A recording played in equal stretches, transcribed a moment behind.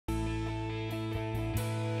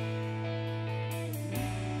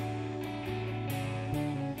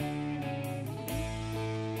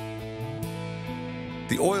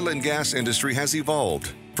The oil and gas industry has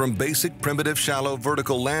evolved from basic primitive shallow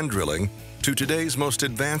vertical land drilling to today's most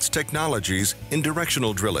advanced technologies in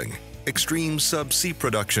directional drilling, extreme subsea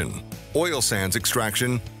production, oil sands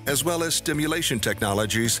extraction, as well as stimulation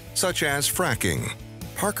technologies such as fracking.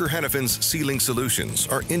 Parker Hannifin's sealing solutions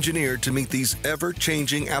are engineered to meet these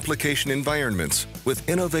ever-changing application environments with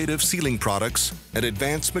innovative sealing products and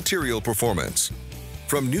advanced material performance.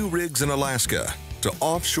 From new rigs in Alaska to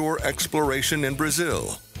offshore exploration in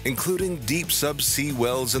Brazil, including deep subsea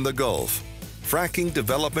wells in the Gulf, fracking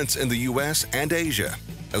developments in the US and Asia,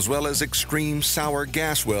 as well as extreme sour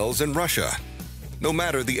gas wells in Russia. No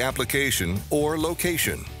matter the application or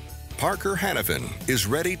location, Parker Hannifin is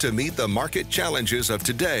ready to meet the market challenges of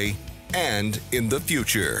today and in the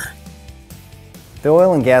future. The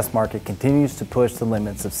oil and gas market continues to push the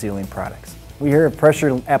limits of sealing products. We hear of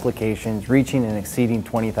pressure applications reaching and exceeding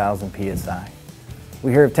 20,000 psi.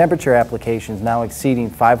 We hear of temperature applications now exceeding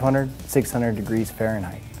 500, 600 degrees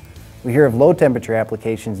Fahrenheit. We hear of low temperature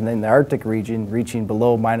applications in the Arctic region reaching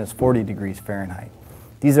below -40 degrees Fahrenheit.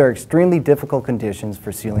 These are extremely difficult conditions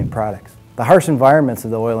for sealing products. The harsh environments of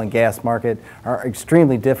the oil and gas market are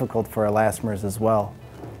extremely difficult for elastomers as well,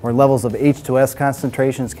 where levels of H2S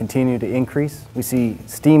concentrations continue to increase. We see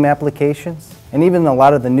steam applications, and even a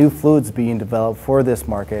lot of the new fluids being developed for this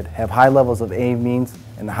market have high levels of amines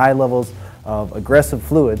and high levels of aggressive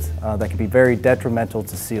fluids that can be very detrimental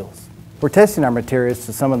to seals. We're testing our materials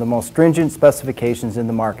to some of the most stringent specifications in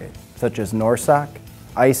the market, such as NORSOC,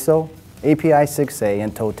 ISO, API 6A,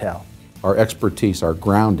 and Total. Our expertise, our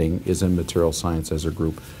grounding, is in material science as a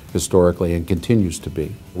group historically and continues to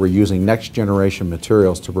be. We're using next generation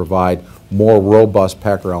materials to provide more robust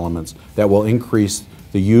packer elements that will increase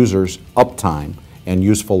the user's uptime and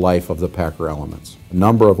useful life of the packer elements. A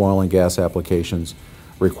number of oil and gas applications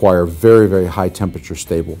require very, very high temperature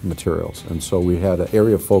stable materials, and so we had an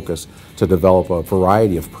area of focus to develop a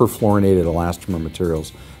variety of perfluorinated elastomer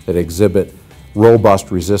materials that exhibit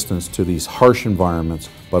robust resistance to these harsh environments,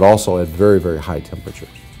 but also at very, very high temperatures.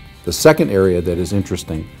 The second area that is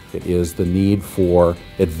interesting is the need for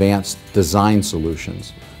advanced design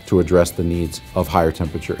solutions to address the needs of higher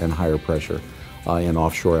temperature and higher pressure in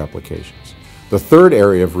offshore applications. The third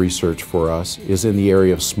area of research for us is in the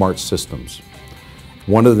area of smart systems.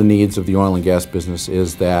 One of the needs of the oil and gas business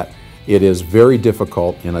is that it is very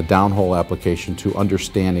difficult in a downhole application to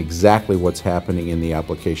understand exactly what's happening in the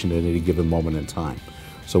application at any given moment in time.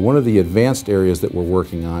 So one of the advanced areas that we're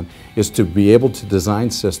working on is to be able to design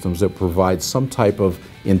systems that provide some type of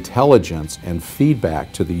intelligence and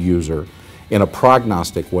feedback to the user in a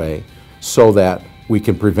prognostic way so that we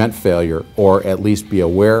can prevent failure or at least be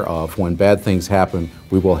aware of when bad things happen,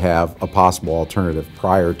 we will have a possible alternative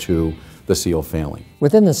prior to the seal failing.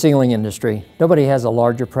 Within the sealing industry, nobody has a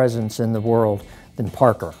larger presence in the world than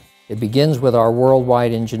Parker. It begins with our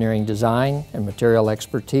worldwide engineering design and material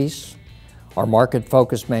expertise, our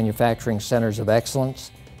market-focused manufacturing centers of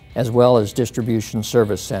excellence, as well as distribution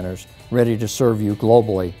service centers ready to serve you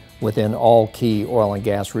globally within all key oil and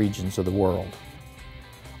gas regions of the world.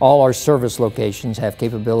 All our service locations have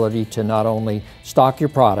capability to not only stock your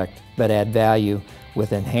product, but add value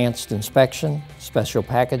with enhanced inspection, special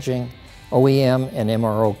packaging, OEM and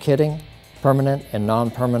MRO kitting, permanent and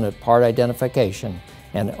non-permanent part identification,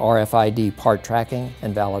 and RFID part tracking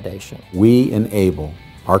and validation. We enable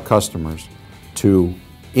our customers to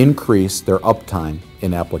increase their uptime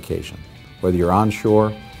in application. Whether you're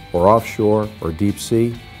onshore or offshore or deep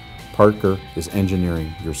sea, Parker is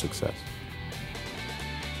engineering your success.